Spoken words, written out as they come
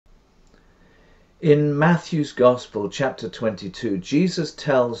In Matthew's Gospel, chapter 22, Jesus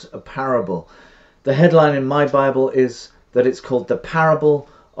tells a parable. The headline in my Bible is that it's called the parable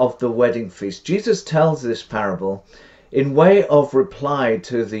of the wedding feast. Jesus tells this parable in way of reply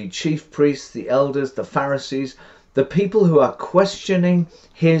to the chief priests, the elders, the Pharisees, the people who are questioning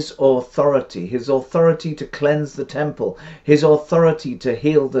his authority to cleanse the temple, his authority to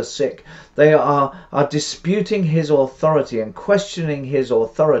heal the sick. They are disputing his authority and questioning his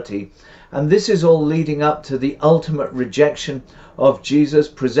authority. And this is all leading up to the ultimate rejection of Jesus,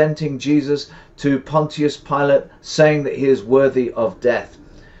 presenting Jesus to Pontius Pilate, saying that he is worthy of death.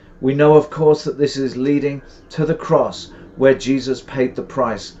 We know, of course, that this is leading to the cross, where Jesus paid the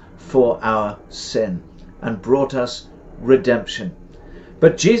price for our sin and brought us redemption.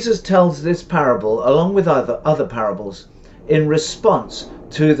 But Jesus tells this parable, along with other parables, in response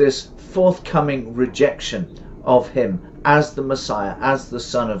to this forthcoming rejection of him as the Messiah, as the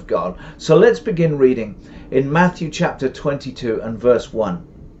Son of God. So let's begin reading in Matthew chapter 22 and verse 1.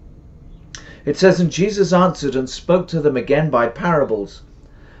 It says, "And Jesus answered and spoke to them again by parables,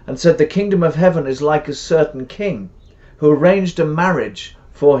 and said, The kingdom of heaven is like a certain king, who arranged a marriage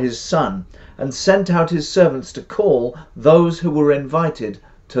for his son, and sent out his servants to call those who were invited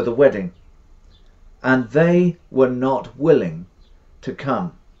to the wedding. And they were not willing to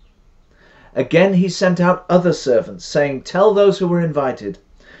come. Again he sent out other servants, saying, Tell those who were invited,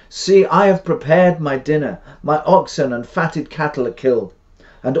 See, I have prepared my dinner, my oxen and fatted cattle are killed,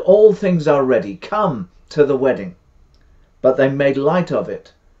 and all things are ready. Come to the wedding. But they made light of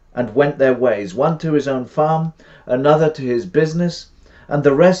it, and went their ways, one to his own farm, another to his business, and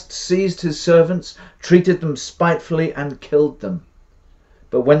the rest seized his servants, treated them spitefully, and killed them.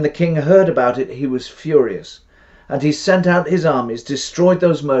 But when the king heard about it, he was furious, and he sent out his armies, destroyed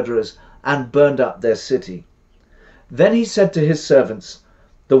those murderers, and burned up their city. Then he said to his servants,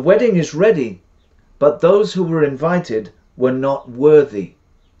 The wedding is ready, but those who were invited were not worthy.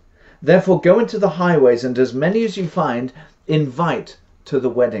 Therefore go into the highways, and as many as you find, invite to the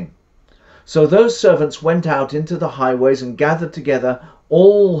wedding. So those servants went out into the highways and gathered together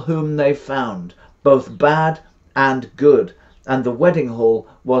all whom they found, both bad and good, and the wedding hall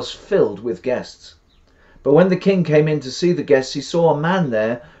was filled with guests. But when the king came in to see the guests, he saw a man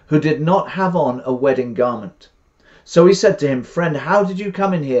there who did not have on a wedding garment. So he said to him, Friend, how did you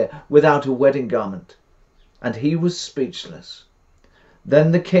come in here without a wedding garment? And he was speechless.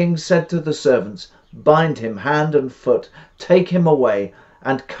 Then the king said to the servants, Bind him hand and foot, take him away,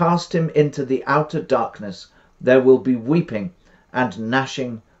 and cast him into the outer darkness. There will be weeping and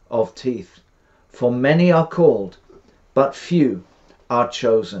gnashing of teeth. For many are called, but few are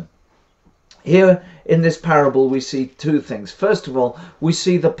chosen." Here in this parable we see two things. First of all, we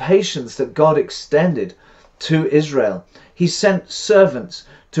see the patience that God extended to Israel. He sent servants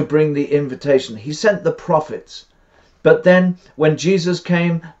to bring the invitation. He sent the prophets. But then when Jesus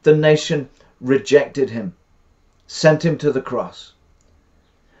came, the nation rejected him, sent him to the cross.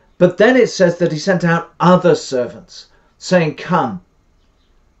 But then it says that he sent out other servants, saying, Come.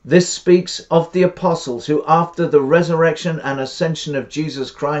 This speaks of the apostles who, after the resurrection and ascension of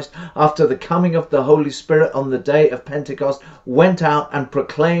Jesus Christ, after the coming of the Holy Spirit on the day of Pentecost, went out and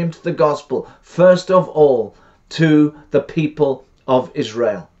proclaimed the gospel, first of all, to the people of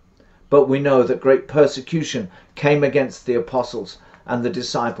Israel. But we know that great persecution came against the apostles and the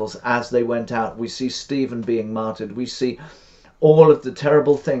disciples as they went out. We see Stephen being martyred. We see all of the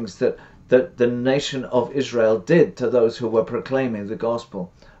terrible things that the nation of Israel did to those who were proclaiming the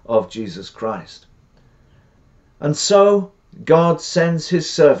gospel of Jesus Christ. And so God sends his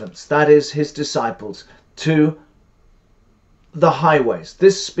servants, that is his disciples, to the highways.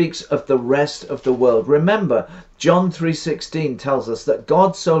 This speaks of the rest of the world. Remember, John 3:16 tells us that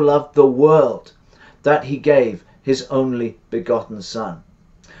God so loved the world that he gave his only begotten Son.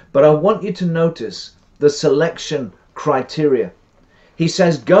 But I want you to notice the selection criteria. He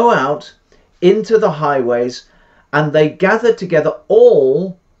says, Go out into the highways, and they gathered together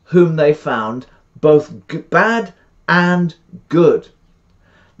all whom they found, both bad and good.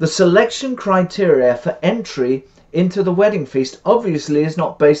 The selection criteria for entry into the wedding feast obviously is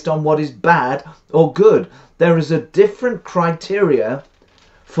not based on what is bad or good. There is a different criteria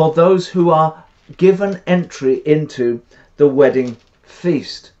for those who are given entry into the wedding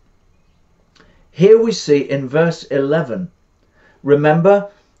feast. Here we see in verse 11, remember,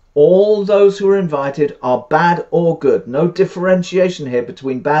 all those who are invited are bad or good. No differentiation here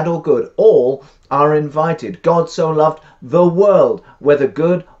between bad or good. All are invited. God so loved the world, whether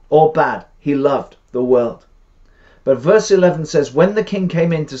good or bad. He loved the world. But verse 11 says, When the king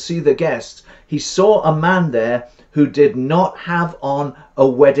came in to see the guests, he saw a man there who did not have on a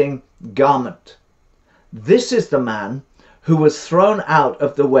wedding garment. This is the man who was thrown out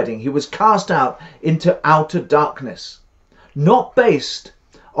of the wedding. He was cast out into outer darkness, not based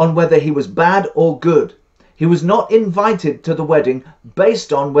on whether he was bad or good. He was not invited to the wedding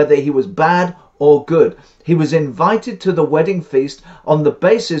based on whether he was bad or good. He was invited to the wedding feast on the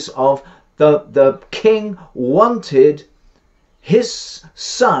basis of the king wanted his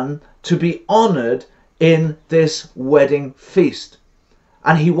son to be honored in this wedding feast.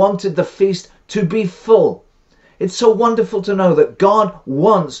 And he wanted the feast to be full. It's so wonderful to know that God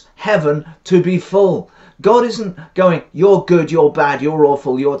wants heaven to be full. God isn't going, you're good, you're bad, you're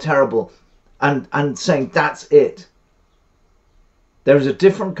awful, you're terrible, and saying that's it. There is a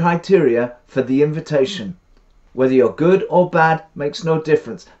different criteria for the invitation. Whether you're good or bad makes no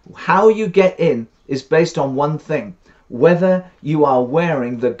difference. How you get in is based on one thing: whether you are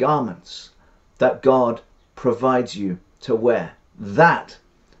wearing the garments that God provides you to wear. That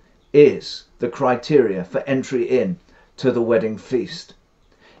is the criteria for entry in to the wedding feast.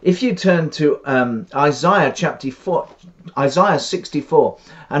 If you turn to Isaiah 64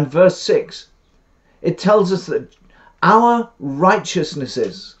 and verse 6, it tells us that our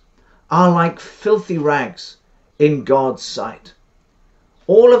righteousnesses are like filthy rags in God's sight.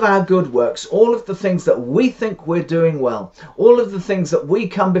 All of our good works, all of the things that we think we're doing well, all of the things that we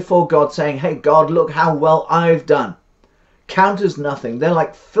come before God saying, hey God, look how well I've done, count as nothing. They're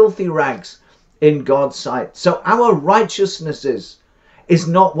like filthy rags in God's sight. So our righteousnesses is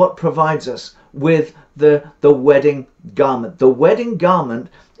not what provides us with the wedding garment. The wedding garment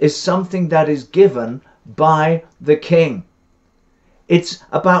is something that is given by the king. It's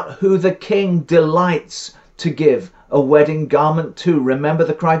about who the king delights to give a wedding garment to. Remember,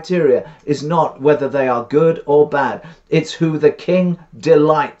 the criteria is not whether they are good or bad. It's who the king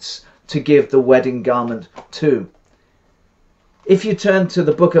delights to give the wedding garment to. If you turn to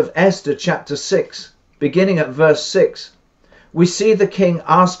the book of Esther chapter 6, beginning at verse 6, we see the king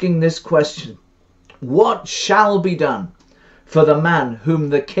asking this question: what shall be done for the man whom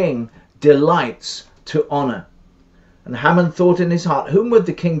the king delights to honor? And Haman thought in his heart, whom would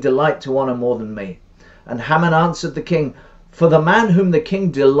the king delight to honor more than me? And Haman answered the king, for the man whom the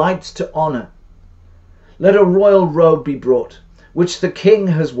king delights to honor, let a royal robe be brought, which the king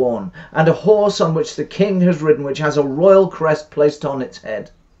has worn, and a horse on which the king has ridden, which has a royal crest placed on its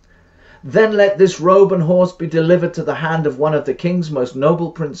head. Then let this robe and horse be delivered to the hand of one of the king's most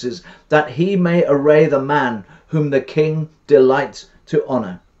noble princes, that he may array the man whom the king delights to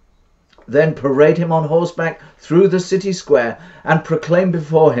honor. Then parade him on horseback through the city square, and proclaim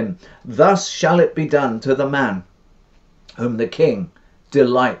before him, thus shall it be done to the man whom the king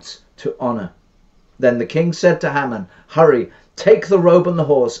delights to honor. Then the king said to Haman, hurry, take the robe and the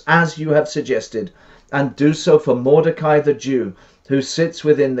horse, as you have suggested, and do so for Mordecai the Jew, who sits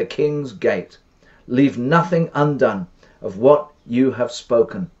within the king's gate. Leave nothing undone of what you have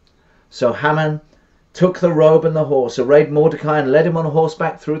spoken. So Haman took the robe and the horse, arrayed Mordecai, and led him on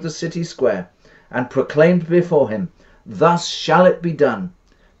horseback through the city square, and proclaimed before him, thus shall it be done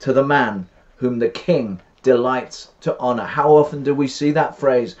to the man whom the king delights to honor. How often do we see that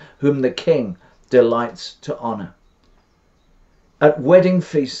phrase, whom the king delights to honor? At wedding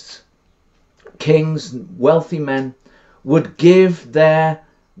feasts, kings, wealthy men would give their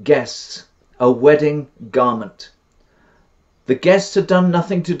guests a wedding garment. The guests had done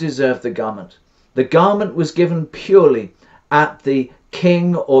nothing to deserve the garment. The garment was given purely at the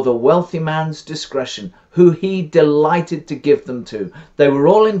king or the wealthy man's discretion, who he delighted to give them to. They were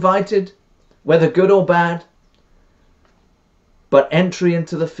all invited, whether good or bad, but entry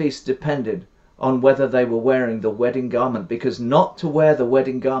into the feast depended on whether they were wearing the wedding garment, because not to wear the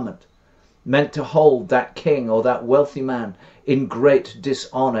wedding garment meant to hold that king or that wealthy man in great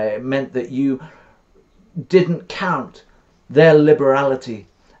dishonor. It meant that you didn't count their liberality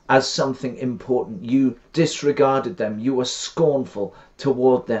as something important. You disregarded them. You were scornful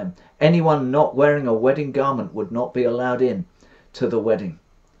toward them. Anyone not wearing a wedding garment would not be allowed in to the wedding.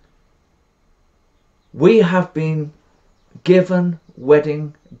 We have been given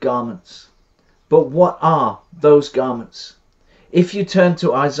wedding garments. But what are those garments? If you turn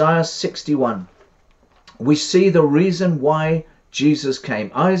to Isaiah 61, we see the reason why Jesus came.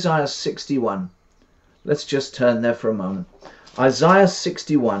 Isaiah 61. Let's just turn there for a moment. Isaiah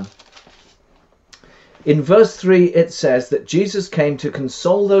 61. In verse 3 it says that Jesus came to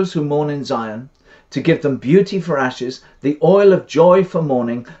console those who mourn in Zion, to give them beauty for ashes, the oil of joy for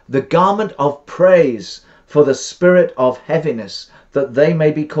mourning, the garment of praise for the spirit of heaviness, that they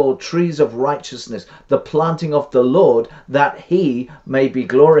may be called trees of righteousness, the planting of the Lord, that he may be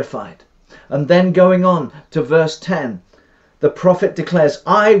glorified. And then going on to verse 10, The prophet declares,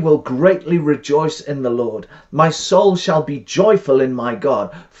 I will greatly rejoice in the Lord. My soul shall be joyful in my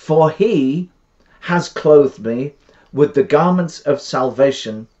God, for he has clothed me with the garments of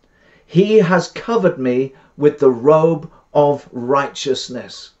salvation. He has covered me with the robe of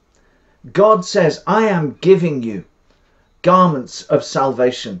righteousness. God says, I am giving you garments of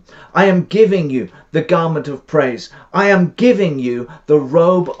salvation. I am giving you the garment of praise. I am giving you the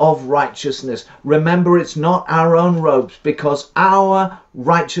robe of righteousness. Remember, it's not our own robes, because our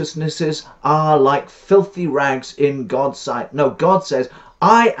righteousnesses are like filthy rags in God's sight. No, God says,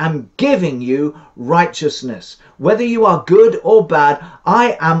 I am giving you righteousness. Whether you are good or bad,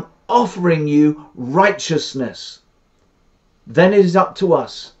 I am offering you righteousness. Then it is up to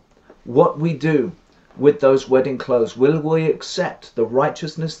us what we do with those wedding clothes. Will we accept the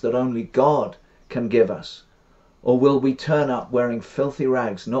righteousness that only God can give us? Or will we turn up wearing filthy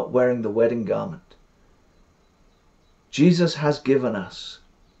rags, not wearing the wedding garment? Jesus has given us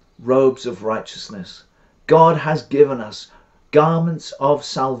robes of righteousness. God has given us garments of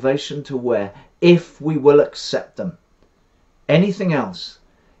salvation to wear if we will accept them. Anything else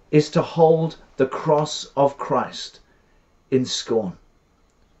is to hold the cross of Christ in scorn.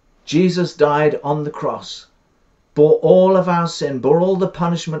 Jesus died on the cross, bore all of our sin, bore all the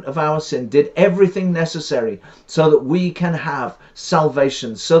punishment of our sin, did everything necessary so that we can have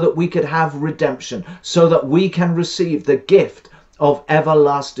salvation, so that we could have redemption, so that we can receive the gift of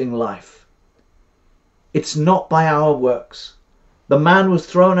everlasting life. It's not by our works. The man was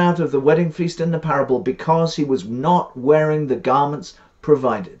thrown out of the wedding feast in the parable because he was not wearing the garments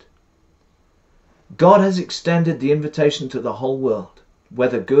provided. God has extended the invitation to the whole world,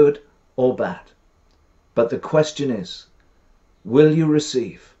 whether good or bad. But the question is, will you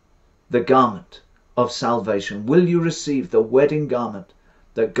receive the garment of salvation? Will you receive the wedding garment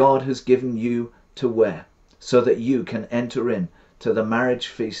that God has given you to wear so that you can enter in to the marriage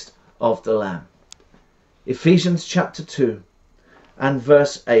feast of the Lamb? Ephesians chapter 2 and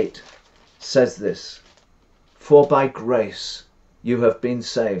verse 8 says this, for by grace you have been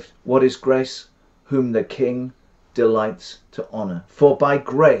saved. What is grace? Whom the King delights to honor. For by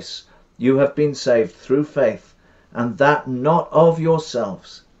grace you have been saved through faith, and that not of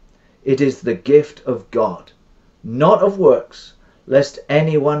yourselves. It is the gift of God, not of works, lest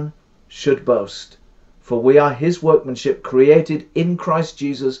anyone should boast. For we are his workmanship, created in Christ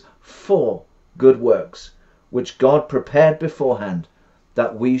Jesus for good works, which God prepared beforehand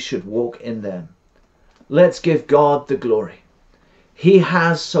that we should walk in them. Let's give God the glory. He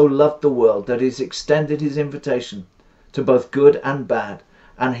has so loved the world that he's extended his invitation to both good and bad,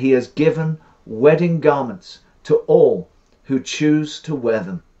 and he has given wedding garments to all who choose to wear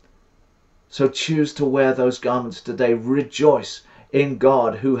them. So choose to wear those garments today. Rejoice in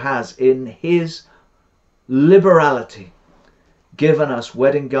God, who has in his liberality given us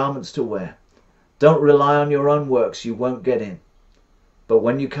wedding garments to wear. Don't rely on your own works, you won't get in. But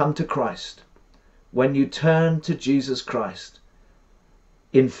when you come to Christ, when you turn to Jesus Christ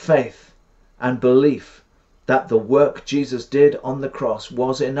in faith and belief that the work Jesus did on the cross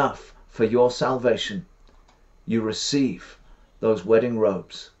was enough for your salvation, you receive those wedding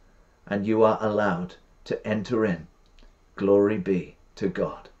robes and you are allowed to enter in. Glory be to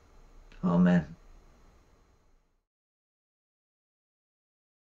God. Amen.